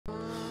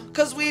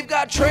'cause we've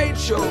got trade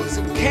shows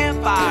and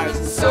campfires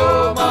and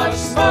so much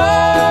more.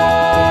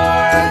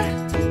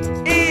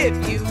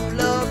 If you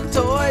love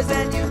toys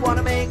and you want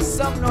to make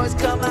some noise,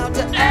 come out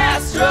to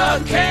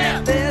ASTRA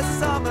Camp this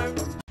summer.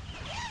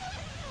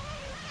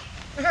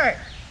 Hey,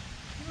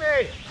 you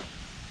made it.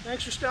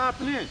 Thanks for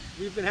stopping in.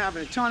 We've been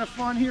having a ton of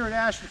fun here at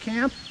ASTRA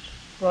Camp.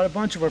 Brought a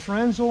bunch of our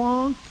friends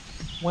along.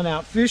 Went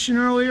out fishing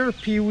earlier.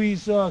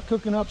 Pee-wee's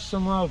cooking up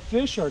some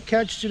fish, our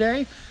catch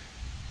today.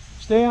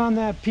 Stay on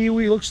that,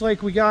 Pee-wee. Looks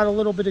like we got a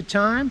little bit of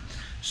time.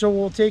 So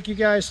we'll take you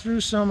guys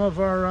through some of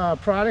our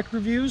product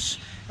reviews.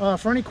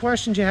 For any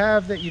questions you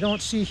have that you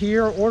don't see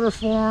here, order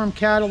form,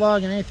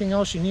 catalog, and anything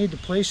else you need to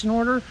place an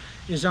order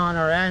is on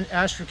our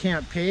ASTRA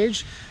Camp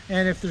page.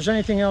 And if there's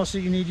anything else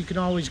that you need, you can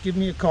always give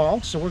me a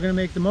call. So we're going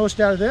to make the most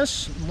out of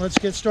this. Let's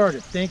get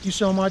started. Thank you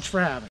so much for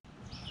having.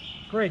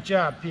 Great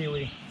job,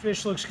 Pee-wee.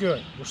 Fish looks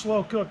good. We're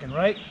slow cooking,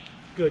 right?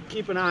 Good.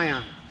 Keep an eye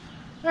on it.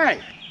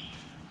 Hey,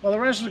 well, the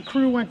rest of the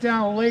crew went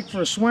down the lake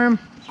for a swim.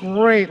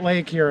 Great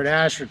lake here at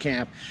ASTRA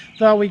Camp.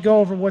 Thought we'd go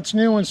over what's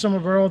new and some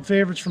of our old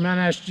favorites from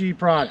NSG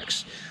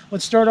products.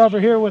 Let's start over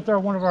here with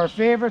one of our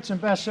favorites and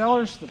best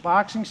sellers, the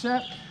boxing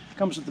set.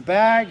 Comes with the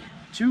bag,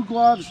 2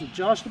 gloves,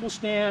 adjustable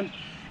stand,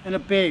 and a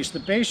base. The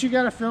base you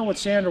got to fill with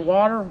sand or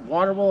water.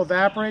 Water will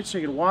evaporate, so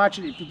you can watch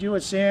it. If you do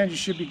it sand, you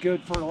should be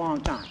good for a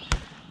long time.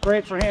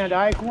 Great for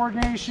hand-eye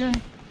coordination,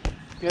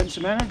 getting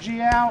some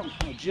energy out,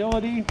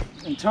 agility,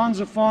 and tons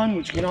of fun,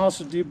 which you can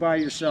also do by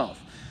yourself.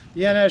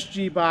 The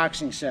NSG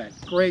boxing set,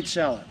 great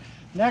seller.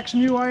 Next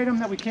new item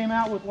that we came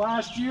out with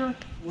last year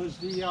was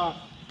the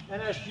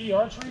NSG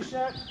archery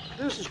set.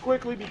 This has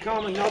quickly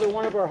become another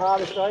one of our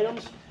hottest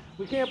items.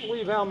 We can't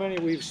believe how many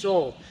we've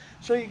sold.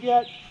 So you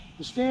get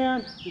the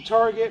stand, the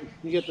target,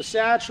 you get the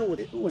satchel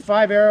with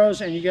 5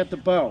 arrows, and you get the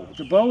bow.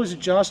 The bow is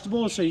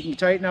adjustable, so you can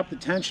tighten up the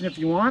tension if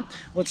you want.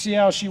 Let's see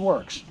how she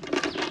works.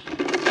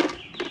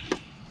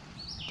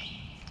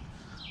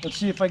 Let's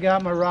see if I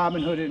got my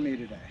Robin Hood in me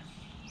today.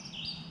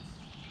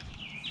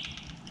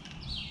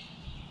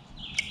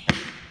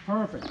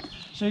 Perfect.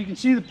 So you can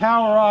see the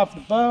power off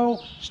the bow,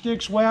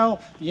 sticks well,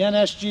 the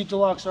NSG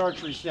Deluxe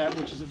Archery Set,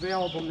 which is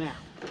available now.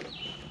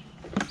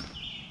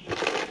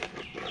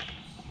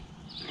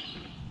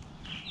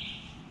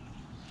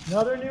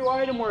 Another new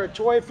item, we're at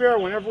Toy Fair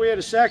whenever we had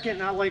a second,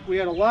 not like we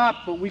had a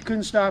lot, but we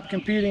couldn't stop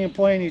competing and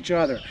playing each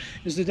other,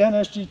 is the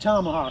NSG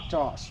Tomahawk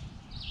Toss.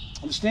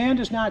 The stand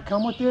does not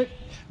come with it.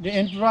 I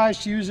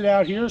improvised to use it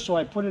out here, so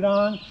I put it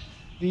on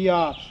the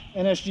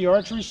NSG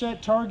Archery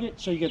Set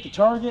target. So you get the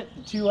target,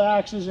 the 2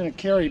 axes, and a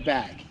carry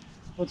bag.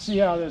 Let's see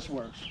how this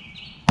works.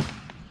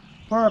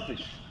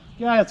 Perfect.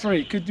 Got a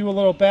 3. Could do a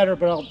little better,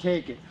 but I'll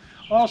take it.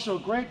 Also,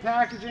 great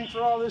packaging for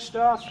all this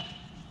stuff.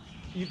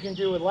 You can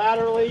do it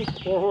laterally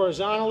or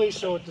horizontally,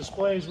 so it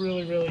displays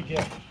really, really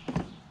good.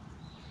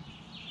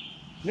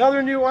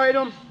 Another new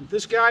item,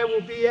 this guy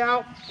will be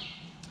out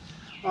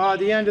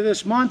the end of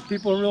this month.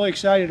 People are really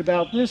excited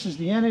about this, is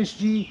the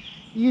NSG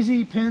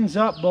Easy Pins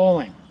Up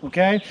Bowling.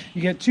 Okay,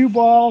 you get 2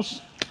 balls,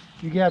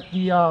 you get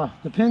the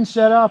pin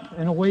set up,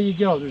 and away you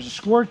go. There's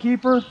a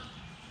scorekeeper.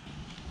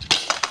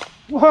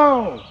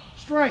 Whoa,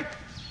 strike.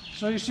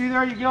 So you see,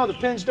 there you go. The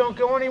pins don't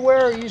go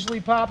anywhere. It easily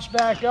pops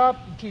back up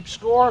and keeps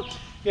score.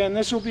 Again,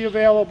 this will be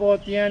available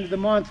at the end of the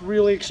month.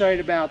 Really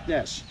excited about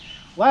this.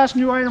 Last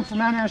new item from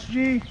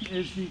NSG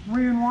is the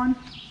 3-in-1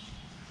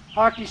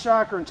 hockey,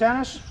 soccer, and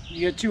tennis. You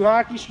get 2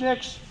 hockey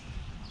sticks,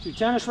 2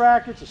 tennis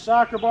rackets, a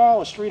soccer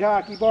ball, a street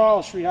hockey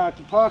ball, a street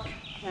hockey puck,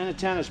 and a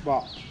tennis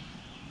ball.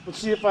 Let's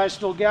see if I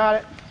still got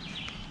it.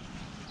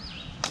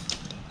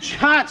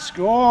 Shot,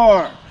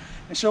 score!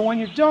 And so when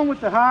you're done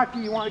with the hockey,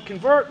 you want to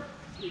convert.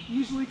 It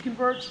easily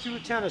converts to a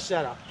tennis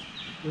setup.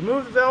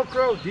 Remove the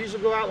Velcro, these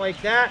will go out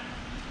like that.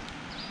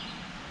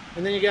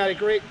 And then you got a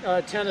great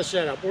tennis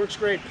setup. Works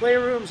great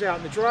playrooms, out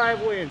in the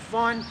driveway, and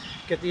fun.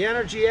 Get the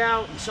energy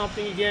out, and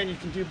something, again, you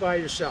can do by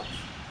yourself.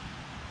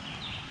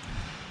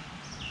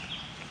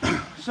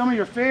 Some of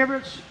your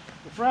favorites,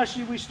 the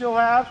Freshie we still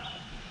have.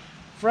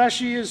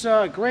 Freshie is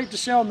great to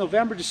sell in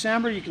November,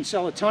 December. You can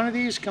sell a ton of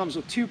these. Comes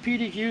with 2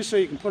 PDQs, so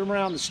you can put them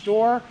around the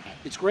store.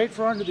 It's great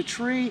for under the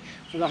tree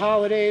for the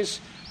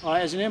holidays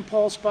as an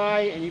impulse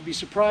buy, and you'd be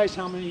surprised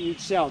how many you'd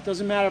sell. It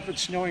doesn't matter if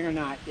it's snowing or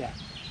not yet.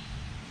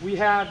 We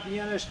have the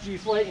NSG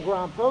Flight and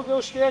Ground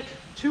Pogo Stick.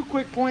 2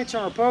 quick points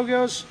on our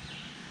pogos.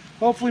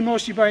 Hopefully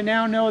most of you by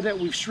now know that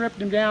we've stripped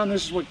them down.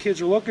 This is what kids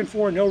are looking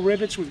for. No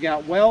rivets, we've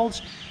got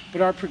welds.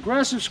 But our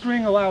progressive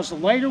spring allows the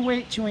lighter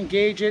weight to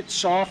engage it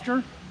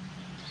softer,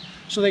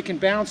 so they can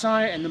bounce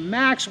on it. And the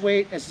max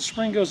weight, as the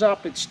spring goes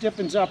up, it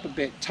stiffens up a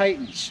bit,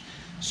 tightens.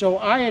 So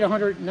I at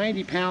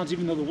 190 pounds,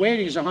 even though the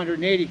weighting is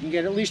 180, can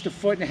get at least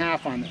 1.5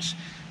 feet on this.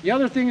 The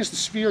other thing is the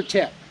sphere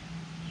tip.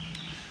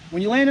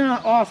 When you land on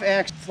an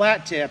off-axis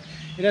flat tip,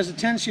 it has a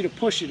tendency to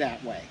push you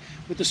that way.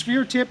 With the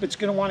sphere tip, it's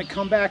going to want to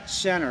come back to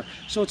center.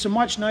 So it's a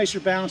much nicer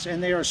bounce,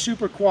 and they are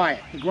super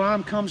quiet. The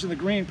Grom comes in the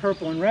green,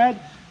 purple, and red.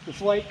 The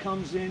Flight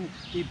comes in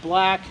the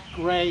black,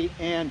 gray,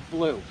 and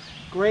blue.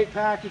 Great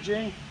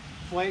packaging,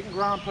 Flight and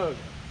Grom Pogo.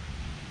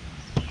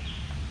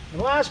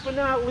 And last but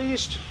not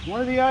least,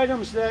 one of the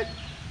items that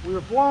we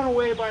were blown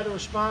away by the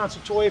response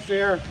of Toy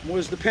Fair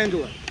was the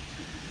Pendulum.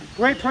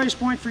 Great price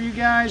point for you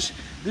guys.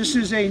 This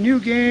is a new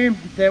game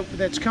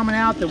that's coming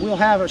out that we'll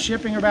have a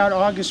shipping about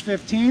August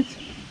 15th.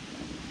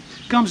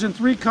 Comes in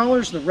 3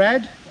 colors, the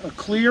red, a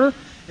clear,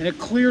 and a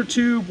clear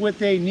tube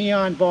with a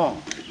neon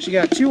ball. So you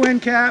got 2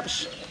 end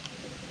caps,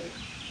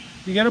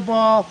 you get a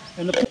ball,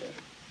 and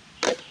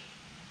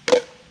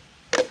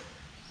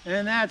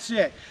that's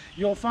it.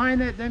 You'll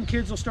find that then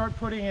kids will start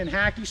putting in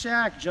hacky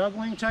sack,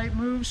 juggling type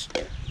moves.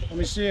 Let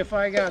me see if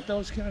I got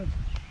those kind of,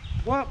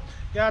 well,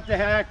 got the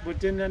hack, but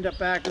didn't end up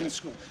back in the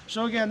school.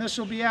 So again, this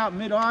will be out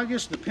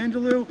mid-August, the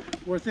Pendulum.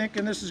 We're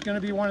thinking this is going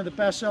to be one of the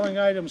best-selling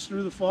items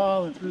through the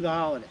fall and through the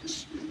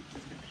holidays.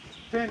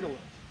 Pendulum.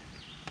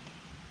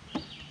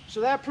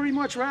 So that pretty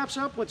much wraps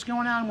up what's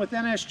going on with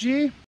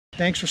NSG.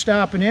 Thanks for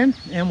stopping in,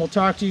 and we'll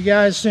talk to you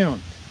guys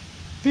soon.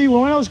 Fee,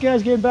 when are those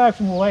guys getting back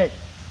from the lake?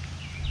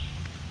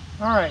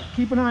 All right,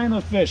 keep an eye on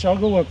those fish. I'll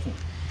go look for them.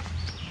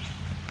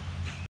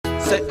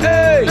 Say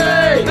A-S-T-R-A.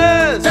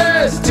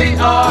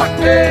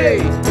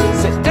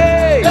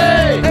 Say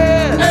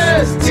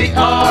A-S-T-R-A.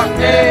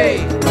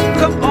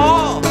 Come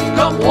on,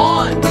 come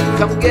on,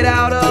 come get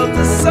out of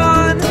the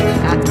sun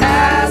at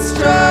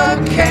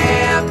ASTRA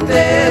Camp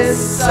this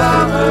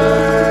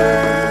summer.